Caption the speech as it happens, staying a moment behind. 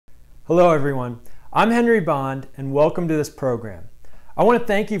Hello everyone, I'm Henry Bond and welcome to this program. I want to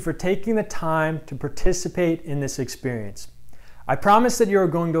thank you for taking the time to participate in this experience. I promise that you are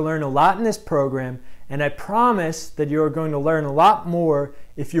going to learn a lot in this program, and I promise that you are going to learn a lot more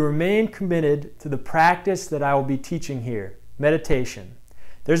if you remain committed to the practice that I will be teaching here, meditation.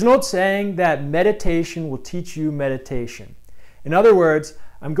 There's an old saying that meditation will teach you meditation. In other words,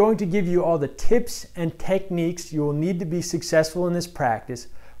 I'm going to give you all the tips and techniques you will need to be successful in this practice,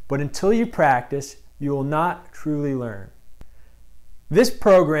 but until you practice, you will not truly learn. This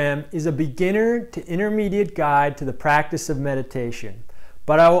program is a beginner to intermediate guide to the practice of meditation,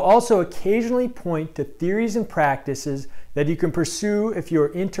 but I will also occasionally point to theories and practices that you can pursue if you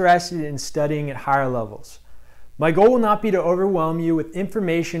are interested in studying at higher levels. My goal will not be to overwhelm you with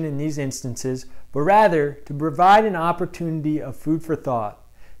information in these instances, but rather to provide an opportunity of food for thought,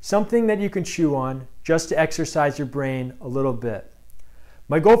 something that you can chew on just to exercise your brain a little bit.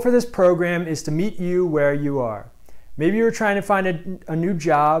 My goal for this program is to meet you where you are. Maybe you're trying to find a new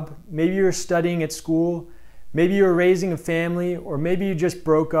job, maybe you're studying at school, maybe you're raising a family, or maybe you just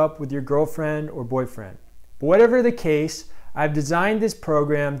broke up with your girlfriend or boyfriend. But whatever the case, I've designed this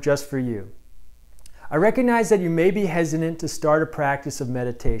program just for you. I recognize that you may be hesitant to start a practice of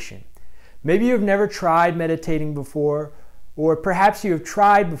meditation. Maybe you've never tried meditating before, or perhaps you have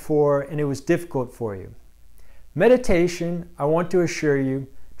tried before and it was difficult for you. Meditation, I want to assure you,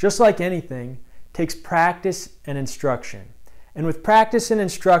 just like anything, takes practice and instruction. And with practice and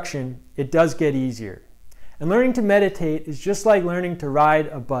instruction, it does get easier. And learning to meditate is just like learning to ride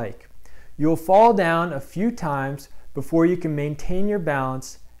a bike. You'll fall down a few times before you can maintain your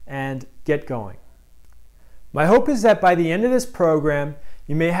balance and get going. My hope is that by the end of this program,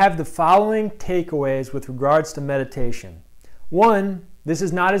 you may have the following takeaways with regards to meditation. 1, this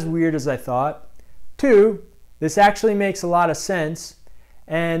is not as weird as I thought. 2, this actually makes a lot of sense.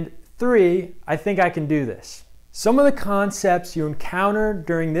 And 3, I think I can do this. Some of the concepts you encounter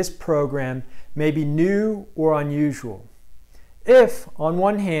during this program may be new or unusual. If, on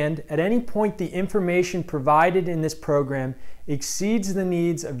one hand, at any point the information provided in this program exceeds the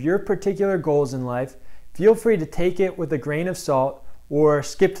needs of your particular goals in life, feel free to take it with a grain of salt or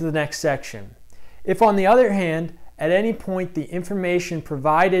skip to the next section. If, on the other hand, at any point the information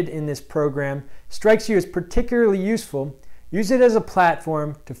provided in this program strikes you as particularly useful, use it as a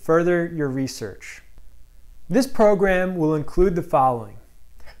platform to further your research. This program will include the following.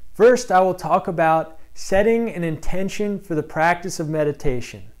 First, I will talk about setting an intention for the practice of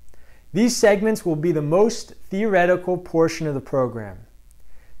meditation. These segments will be the most theoretical portion of the program.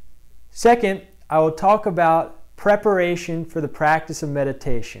 Second, I will talk about preparation for the practice of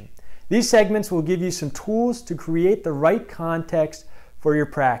meditation. These segments will give you some tools to create the right context for your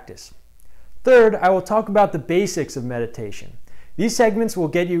practice. Third, I will talk about the basics of meditation. These segments will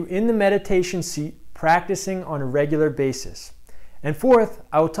get you in the meditation seat practicing on a regular basis. And fourth,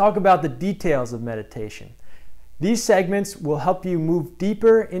 I will talk about the details of meditation. These segments will help you move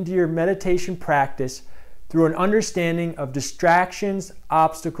deeper into your meditation practice through an understanding of distractions,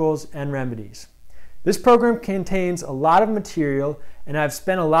 obstacles, and remedies. This program contains a lot of material, and I've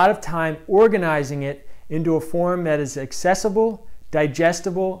spent a lot of time organizing it into a form that is accessible,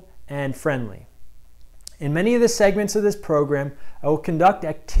 digestible, and friendly. In many of the segments of this program, I will conduct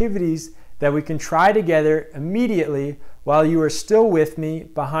activities that we can try together immediately while you are still with me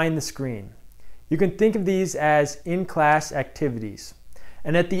behind the screen. You can think of these as in-class activities.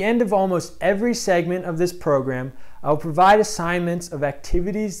 And at the end of almost every segment of this program, I will provide assignments of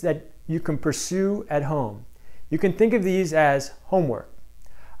activities that you can pursue at home. You can think of these as homework.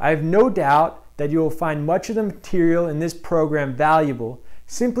 I have no doubt that you will find much of the material in this program valuable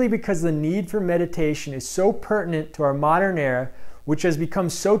simply because the need for meditation is so pertinent to our modern era, which has become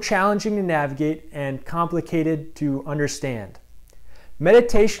so challenging to navigate and complicated to understand.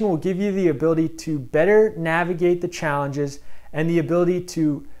 Meditation will give you the ability to better navigate the challenges and the ability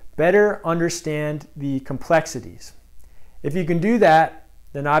to better understand the complexities. If you can do that,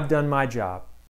 then I've done my job.